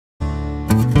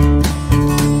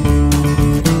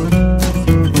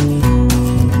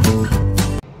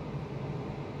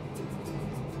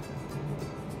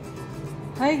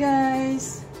Hi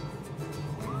guys!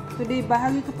 Today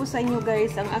bahagi ko po sa inyo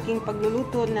guys ang aking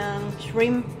pagluluto ng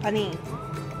shrimp panee.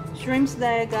 Shrimps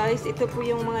dahil guys, ito po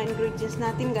yung mga ingredients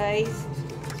natin guys.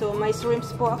 So may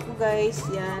shrimps po ako guys,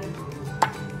 yan.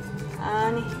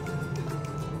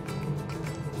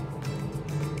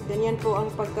 Ganyan po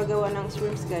ang pagkagawa ng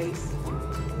shrimps guys.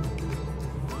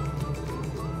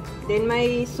 Then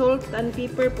may salt and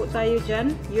pepper po tayo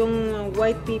dyan, yung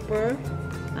white pepper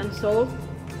and salt.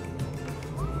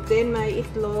 Then may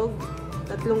itlog,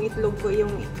 tatlong itlog ko yung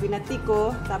binati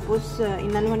ko, tapos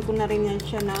inanuhan ko na rin yan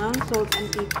siya ng salt and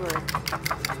pepper.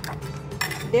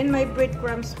 Then may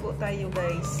breadcrumbs po tayo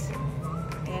guys.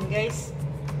 Ayan guys.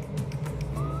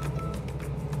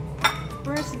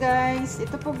 First guys,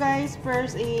 ito po guys,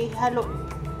 first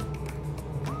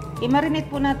i-marinate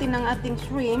po natin ang ating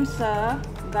shrimp sa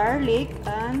garlic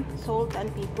and salt and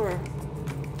pepper.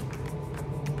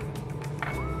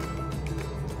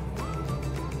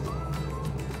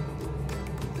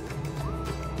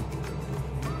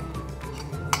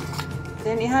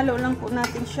 Then, ihalo lang po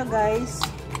natin siya guys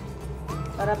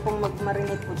para pong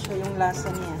mag-marinate po siya yung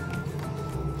lasa niya.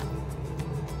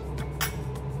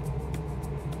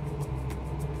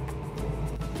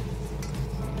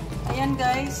 Ayan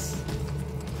guys.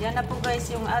 Yan na po guys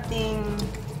yung ating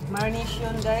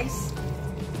marination guys.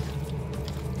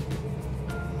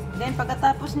 Then,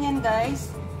 pagkatapos niyan guys,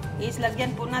 is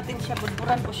lagyan po natin siya,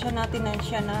 budburan po siya natin na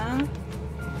siya ng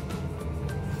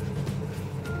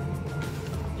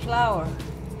flour.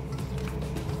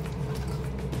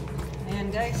 Ayan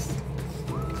guys.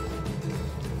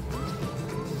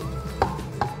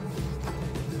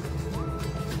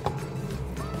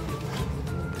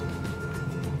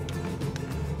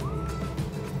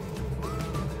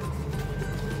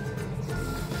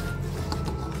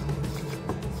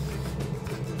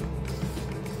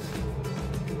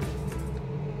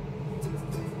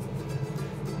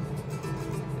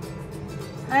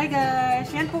 Hi guys,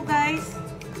 yan po guys.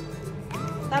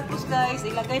 Tapos guys,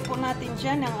 ilagay po natin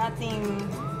dyan ang ating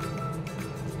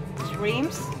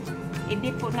shrimps.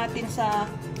 I-dip po natin sa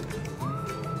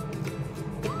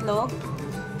itlog.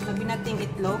 Sabi natin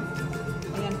itlog.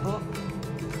 Ayan po.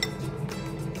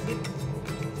 Dip.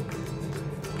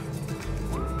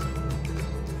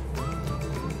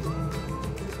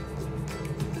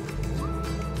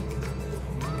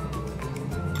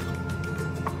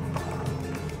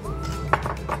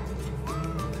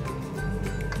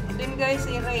 Guys,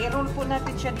 i-roll po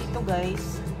natin siya dito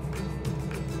guys.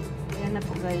 Ayan na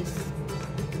po guys.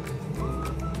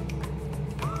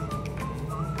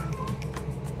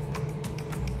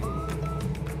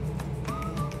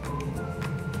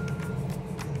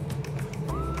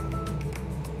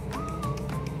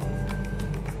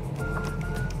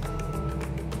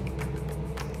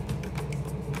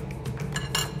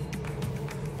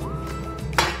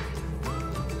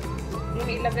 Yung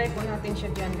ilagay po natin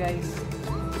siya dyan guys.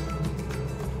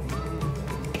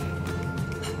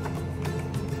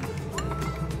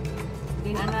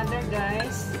 Then another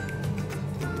guys,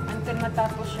 until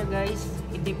matapos siya guys,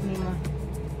 i-dip nyo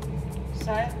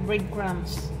sa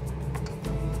breadcrumbs.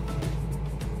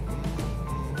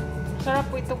 Sarap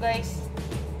po ito guys.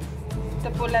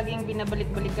 Ito po laging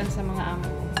binabalik-balikan sa mga amo.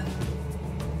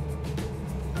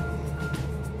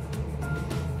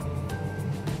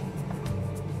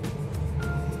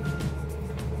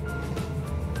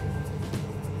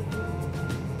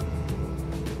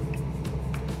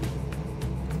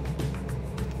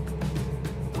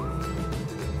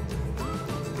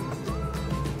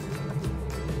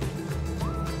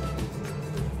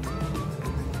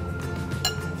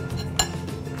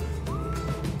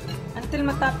 Until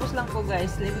matapos lang po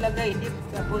guys, ilagay, dip,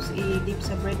 tapos i-dip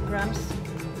sa breadcrumbs.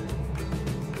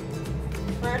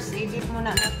 First, i-dip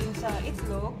muna natin sa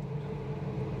itlog.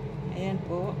 Ayan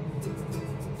po.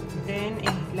 Then,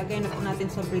 ilagay na po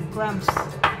natin sa breadcrumbs.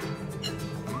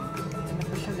 Ayan na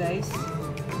po siya guys.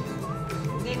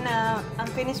 Then, ang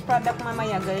finished product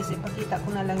mamaya guys, ipakita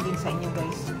ko na lang din sa inyo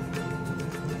guys.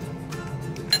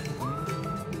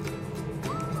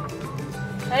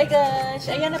 Hi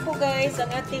guys! Ayan na po guys ang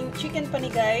ating chicken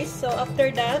panee guys. So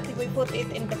after that, we put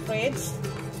it in the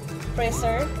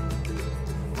freezer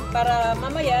para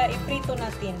mamaya i-prito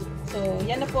natin. So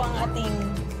yan na po ang ating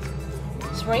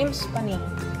shrimp panee.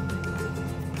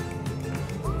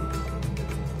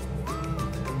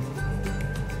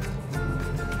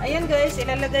 Ayan guys,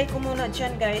 ilalagay ko muna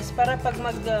dyan guys para pag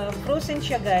mag-frozen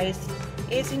siya guys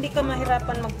is hindi ka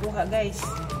mahirapan magkuha guys.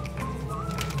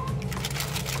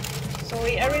 So,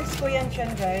 i-arrange ko yan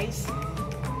dyan, guys.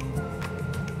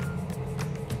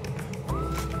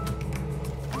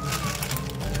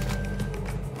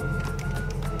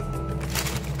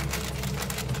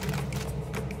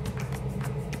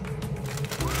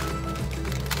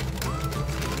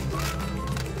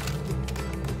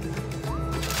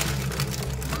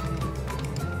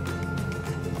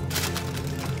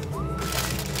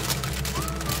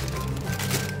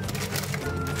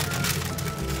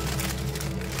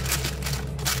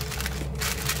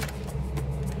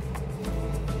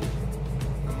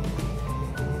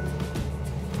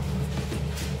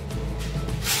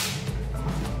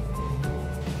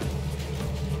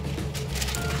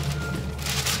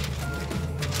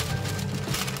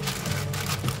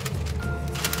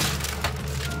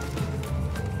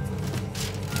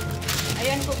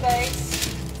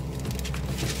 guys.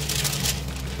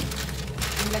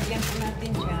 Lagyan po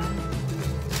natin dyan.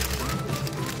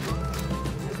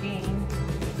 Again.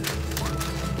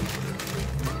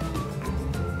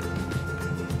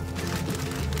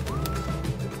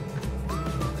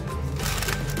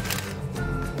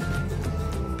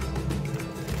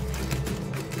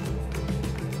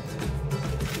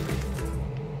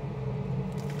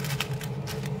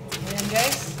 Ayan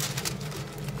guys.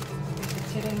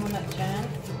 Pitsirin muna dyan.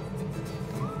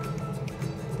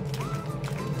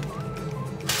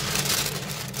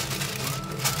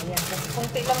 Ayan, kasi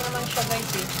kunti lang naman siya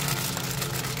guys eh.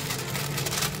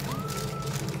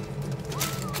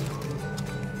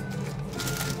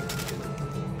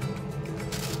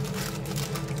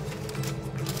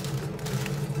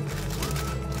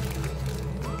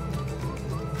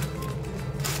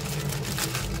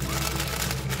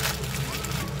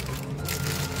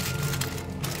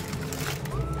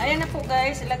 Ayan na po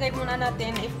guys, ilagay muna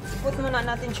natin, i-put muna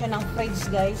natin siya ng fridge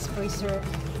guys, freezer,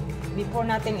 before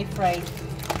natin i-fry.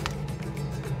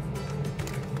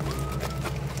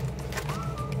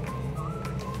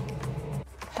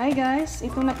 Hi guys,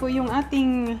 ito na po yung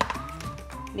ating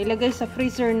nilagay sa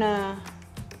freezer na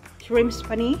shrimps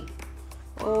panee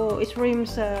o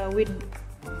shrimps with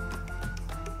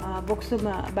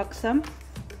boksumak,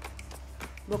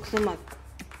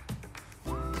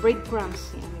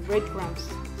 breadcrumbs, yan, breadcrumbs.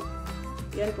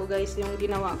 Yan po guys yung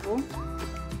ginawa ko.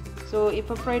 So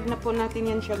ipa-fried na po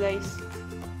natin yan siya guys.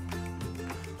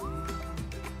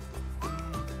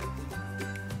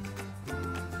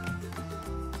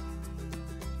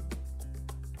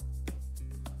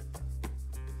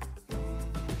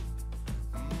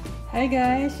 Hi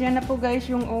guys, yan na po guys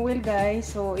yung oil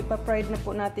guys. So ipa-fried na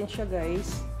po natin siya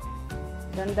guys.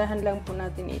 Dandahan lang po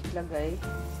natin itlagay.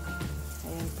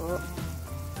 Ayan po.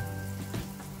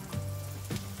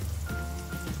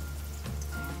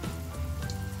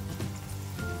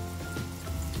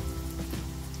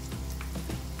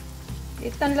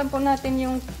 Itan lang po natin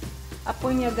yung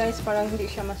apoy niya guys para hindi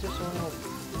siya masusunog.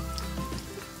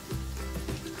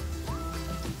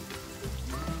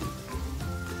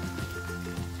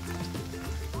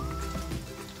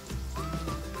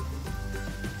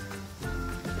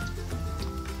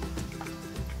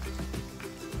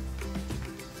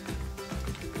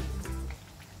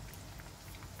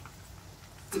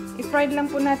 I-fried lang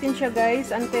po natin siya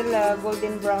guys until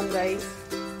golden brown guys.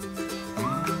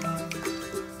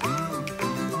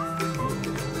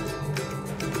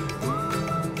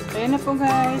 Ayan na po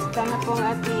guys, ito na po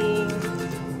ang ating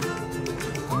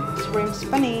shrimps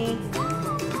panee.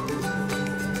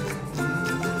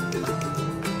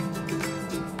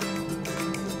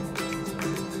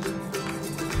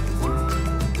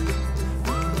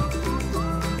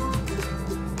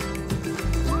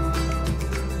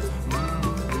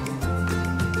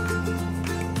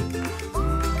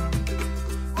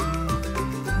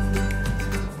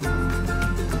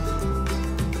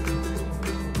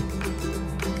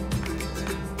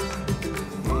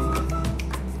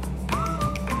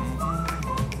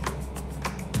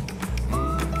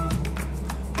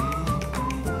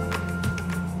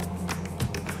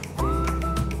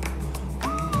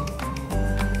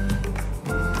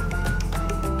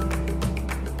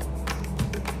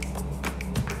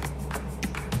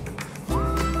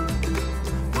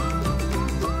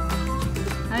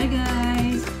 Hi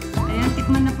guys! Ayan,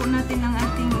 tikman na po natin ang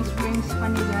ating shrimps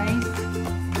panee guys.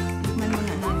 Tikman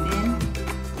muna natin.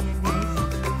 Ayan guys.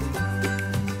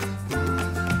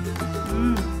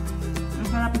 Ang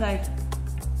sarap guys.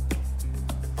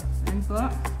 Ayan po.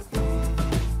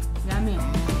 Yummy.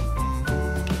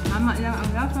 Tama lang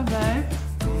ang lasa guys.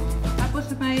 Tapos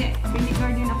may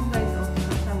vinegar din ako guys. O,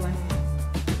 katawan.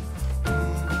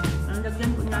 Ang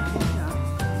lagyan po natin siya.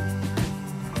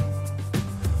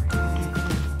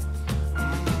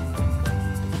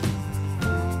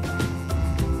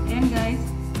 Guys,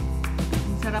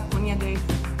 ang sarap po niya guys.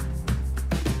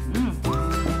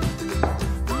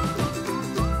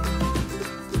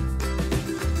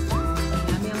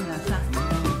 Yummy ang lasa.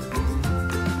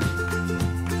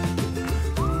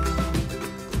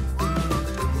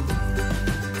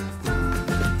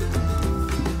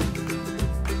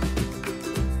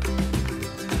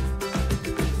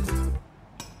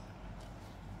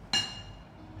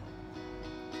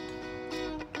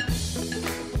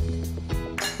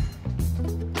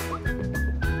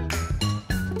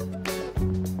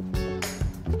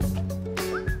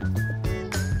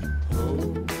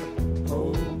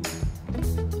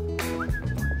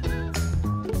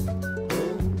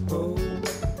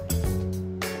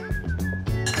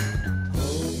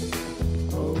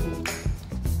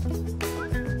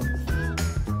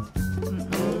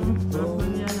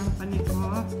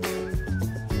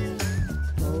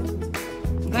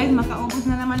 Dahil makaubos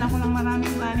na naman ako ng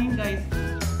maraming kanin guys.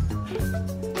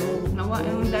 Nawa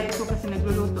yung diet ko kasi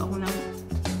nagluluto ako ng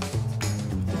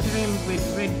shrimp with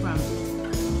breadcrumbs.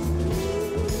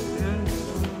 Ayan,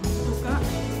 suka.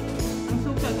 Ang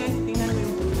suka guys, tingnan mo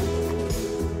yung suka.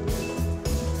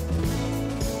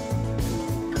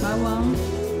 Bawang,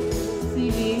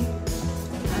 sili,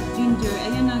 at ginger.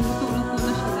 Ayan na, luto-luto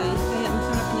na siya guys. Kaya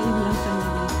masarap na yung lasa niya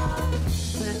guys.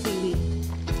 Para sili.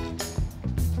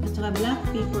 At saka black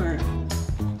pepper.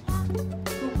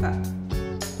 Suka.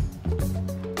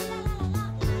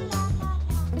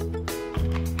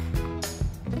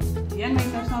 Yan, may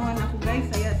sausawan ako guys.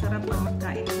 Kaya sarap ang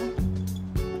magkain ko.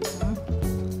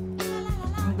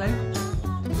 Guys.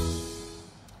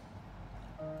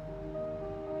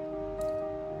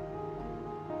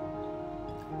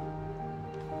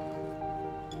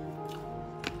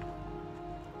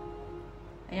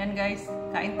 Ayan guys,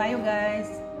 kain tayo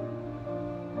guys.